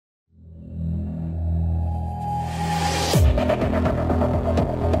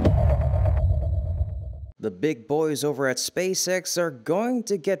The big boys over at SpaceX are going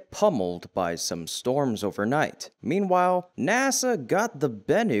to get pummeled by some storms overnight. Meanwhile, NASA got the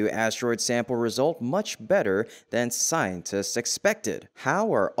Bennu Asteroid Sample result much better than scientists expected.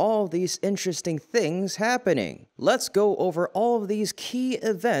 How are all these interesting things happening? Let's go over all of these key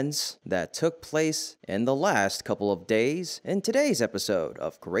events that took place in the last couple of days in today's episode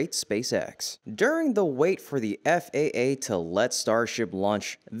of Great SpaceX. During the wait for the FAA to let Starship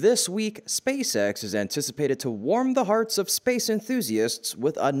launch this week, SpaceX is anticipated to warm the hearts of space enthusiasts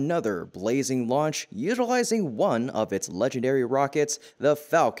with another blazing launch utilizing one of its legendary rockets, the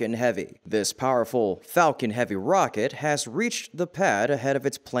Falcon Heavy. This powerful Falcon Heavy rocket has reached the pad ahead of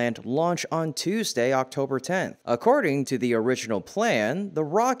its planned launch on Tuesday, October 10th. According to the original plan, the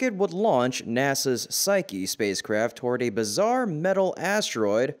rocket would launch NASA's Psyche spacecraft toward a bizarre metal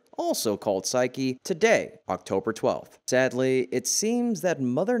asteroid, also called Psyche, today, October 12th. Sadly, it seems that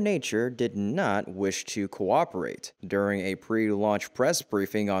Mother Nature did not wish to cooperate. During a pre-launch press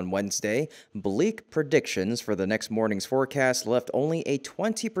briefing on Wednesday, bleak predictions for the next morning's forecast left only a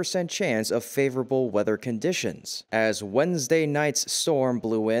 20% chance of favorable weather conditions. As Wednesday night's storm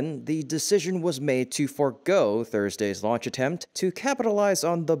blew in, the decision was made to forego Thursday's launch attempt to capitalize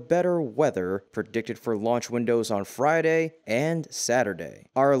on the better weather predicted for launch windows on Friday and Saturday.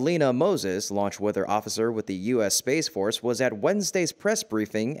 Lena Moses, launch weather officer with the U.S. Space Force, was at Wednesday's press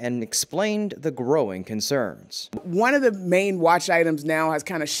briefing and explained the growing concerns. One of the main watch items now has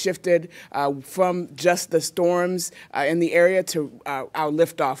kind of shifted from just the storms in the area to our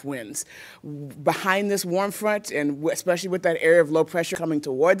liftoff winds. Behind this warm front, and especially with that area of low pressure coming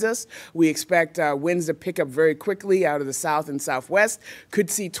towards us, we expect winds to pick up very quickly out of the south and southwest.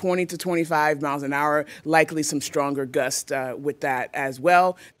 Could see 20 to 25 miles an hour, likely some stronger gusts with that as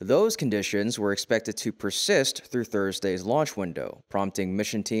well. Those conditions were expected to persist through Thursday's launch window, prompting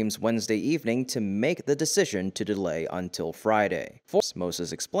mission teams Wednesday evening to make the decision to delay until Friday.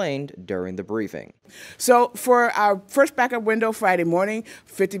 Moses explained during the briefing. So for our first backup window Friday morning,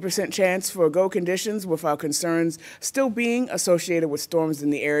 50% chance for go conditions, with our concerns still being associated with storms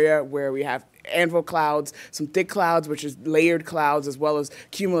in the area where we have anvil clouds, some thick clouds, which is layered clouds, as well as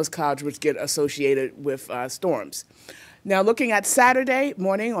cumulus clouds, which get associated with storms. Now, looking at Saturday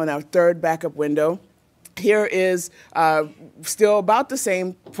morning on our third backup window, here is still about the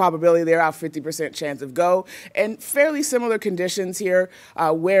same probability there, our 50% chance of go, and fairly similar conditions here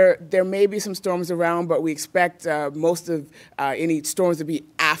where there may be some storms around, but we expect most of any storms to be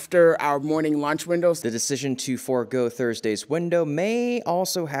after our morning launch windows. The decision to forego Thursday's window may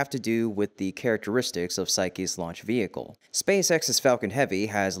also have to do with the characteristics of Psyche's launch vehicle. SpaceX's Falcon Heavy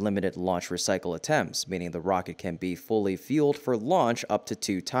has limited launch recycle attempts, meaning the rocket can be fully fueled for launch up to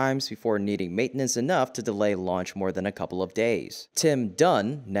 2 times before needing maintenance enough to delay launch more than a couple of days. Tim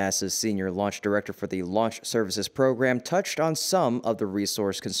Dunn, NASA's senior launch director for the Launch Services Program, touched on some of the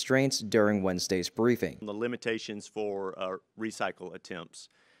resource constraints during Wednesday's briefing. The limitations for recycle attempts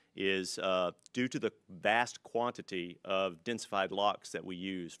is due to the vast quantity of densified locks that we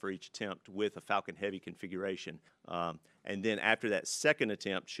use for each attempt with a Falcon Heavy configuration. And then after that second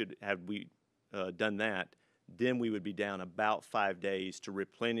attempt, have we done that, then we would be down about 5 days to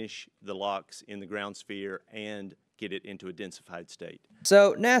replenish the locks in the ground sphere and get it into a densified state.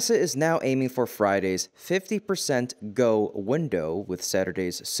 So NASA is now aiming for Friday's 50% go window, with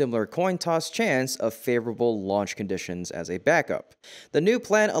Saturday's similar coin toss chance of favorable launch conditions as a backup. The new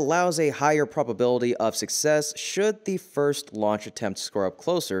plan allows a higher probability of success should the first launch attempt score up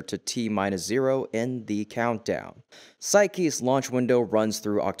closer to T-0 in the countdown. Psyche's launch window runs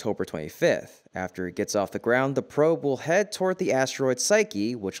through October 25th. After it gets off the ground, the probe will head toward the asteroid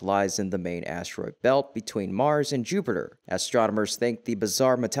Psyche, which lies in the main asteroid belt between Mars and Jupiter. Astronomers think the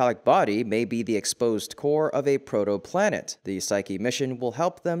bizarre metallic body may be the exposed core of a protoplanet. The Psyche mission will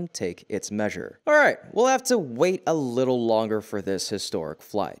help them take its measure. Alright, we'll have to wait a little longer for this historic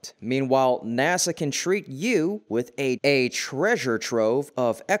flight. Meanwhile, NASA can treat you with a treasure trove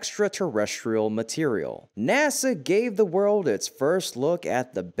of extraterrestrial material. NASA gave the world its first look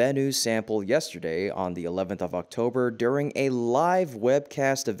at the Bennu sample yesterday on the 11th of October during a live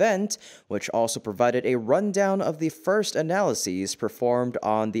webcast event, which also provided a rundown of the first analyses performed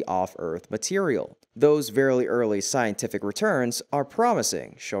on the off-Earth material. Those very early scientific returns are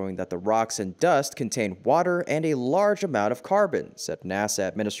promising, showing that the rocks and dust contain water and a large amount of carbon, said NASA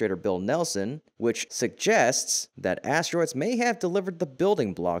Administrator Bill Nelson, which suggests that asteroids may have delivered the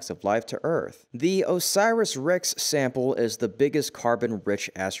building blocks of life to Earth. The OSIRIS-REx sample is the biggest carbon-rich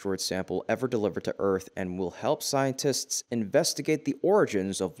asteroid sample ever delivered to Earth and will help scientists investigate the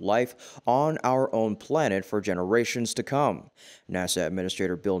origins of life on our own planet for generations to come, NASA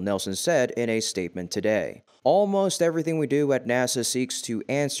Administrator Bill Nelson said in a statement accomplishment today. Almost everything we do at NASA seeks to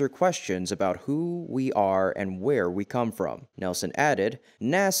answer questions about who we are and where we come from. Nelson added,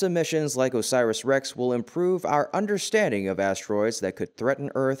 NASA missions like OSIRIS-REx will improve our understanding of asteroids that could threaten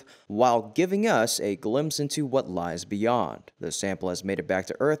Earth while giving us a glimpse into what lies beyond. The sample has made it back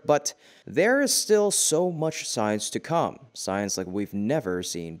to Earth, but there is still so much science to come, science like we've never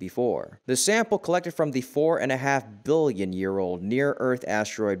seen before. The sample collected from the 4.5 billion-year-old near-Earth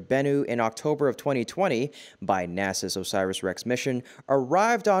asteroid Bennu in October of 2020 by NASA's OSIRIS-REx mission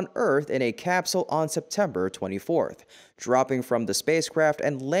arrived on Earth in a capsule on September 24th, dropping from the spacecraft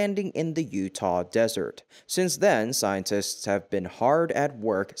and landing in the Utah desert. Since then, scientists have been hard at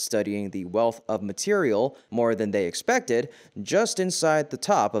work studying the wealth of material, more than they expected, just inside the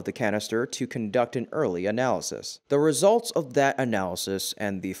top of the canister to conduct an early analysis. The results of that analysis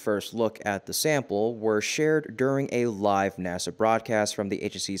and the first look at the sample were shared during a live NASA broadcast from the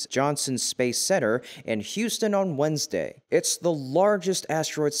agency's Johnson Space Center in Houston on Wednesday. It's the largest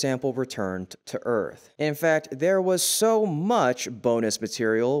asteroid sample returned to Earth. In fact, there was so much bonus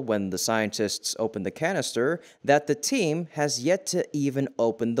material when the scientists opened the canister that the team has yet to even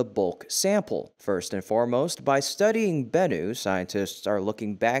open the bulk sample. First and foremost, by studying Bennu, scientists are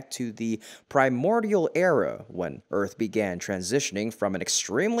looking back to the primordial era when Earth began transitioning from an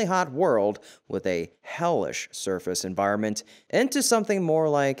extremely hot world with a hellish surface environment into something more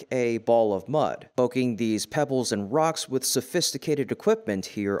like a ball of mud. Poking these pebbles and rocks with sophisticated equipment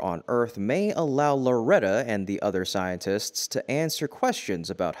here on Earth may allow Loretta and the other scientists to answer questions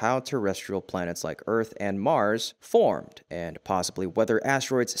about how terrestrial planets like Earth and Mars formed, and possibly whether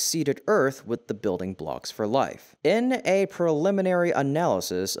asteroids seeded Earth with the building blocks for life. In a preliminary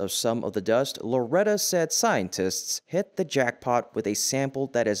analysis of some of the dust, Loretta said scientists hit the jackpot with a sample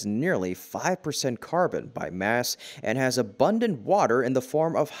that is nearly 5% carbon by mass and has abundant water in the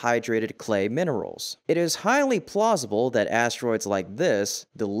form of hydrated clay minerals. It is highly plausible that asteroids like this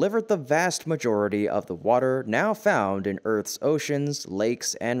delivered the vast majority of the water now found in Earth's oceans,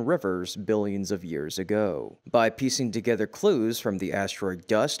 lakes, and rivers billions of years ago. By piecing together clues from the asteroid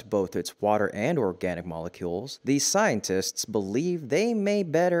dust, both its water and organic molecules, the scientists believe they may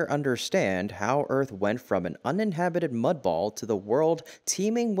better understand how Earth went from an uninhabited mudball to the world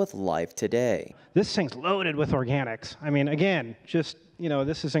teeming with life today. This thing's loaded with organics. I mean, again, just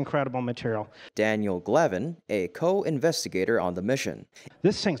this is incredible material. Daniel Glavin, a co-investigator on the mission.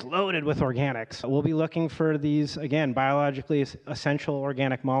 This thing's loaded with organics. We'll be looking for these, again, biologically essential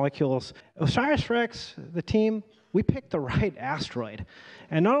organic molecules. OSIRIS-REx, the team, we picked the right asteroid.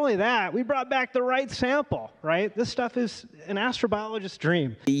 And not only that, we brought back the right sample, right? This stuff is an astrobiologist's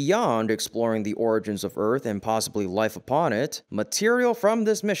dream. Beyond exploring the origins of Earth and possibly life upon it, material from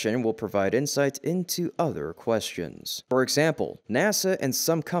this mission will provide insight into other questions. For example, NASA and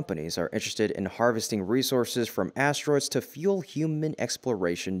some companies are interested in harvesting resources from asteroids to fuel human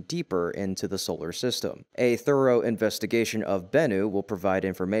exploration deeper into the solar system. A thorough investigation of Bennu will provide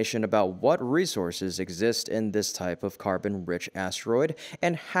information about what resources exist in this type of carbon-rich asteroid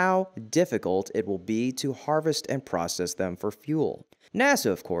and how difficult it will be to harvest and process them for fuel.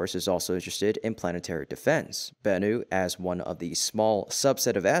 NASA, of course, is also interested in planetary defense. Bennu, as one of the small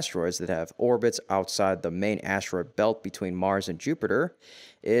subset of asteroids that have orbits outside the main asteroid belt between Mars and Jupiter,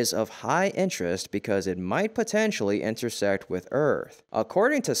 is of high interest because it might potentially intersect with Earth.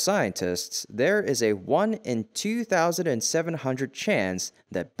 According to scientists, there is a 1 in 2,700 chance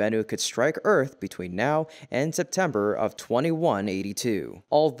that Bennu could strike Earth between now and September of 2182.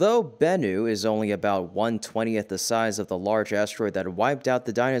 Although Bennu is only about 1/20th the size of the large asteroid that wiped out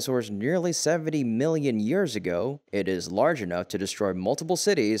the dinosaurs nearly 70 million years ago, it is large enough to destroy multiple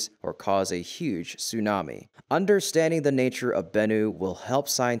cities or cause a huge tsunami. Understanding the nature of Bennu will help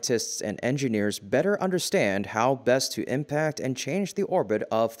scientists and engineers better understand how best to impact and change the orbit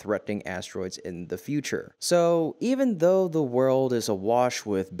of threatening asteroids in the future. So, even though the world is awash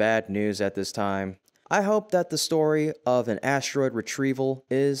with bad news at this time, I hope that the story of an asteroid retrieval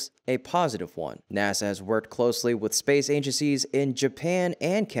is a positive one. NASA has worked closely with space agencies in Japan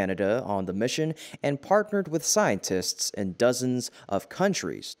and Canada on the mission and partnered with scientists in dozens of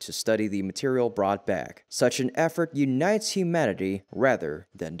countries to study the material brought back. Such an effort unites humanity rather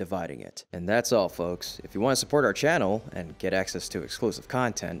than dividing it. And that's all, folks. If you want to support our channel and get access to exclusive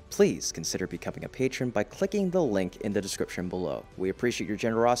content, please consider becoming a patron by clicking the link in the description below. We appreciate your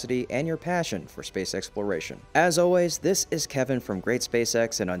generosity and your passion for space exploration. As always, this is Kevin from Great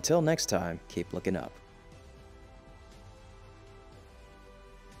SpaceX, and until next time, keep looking up.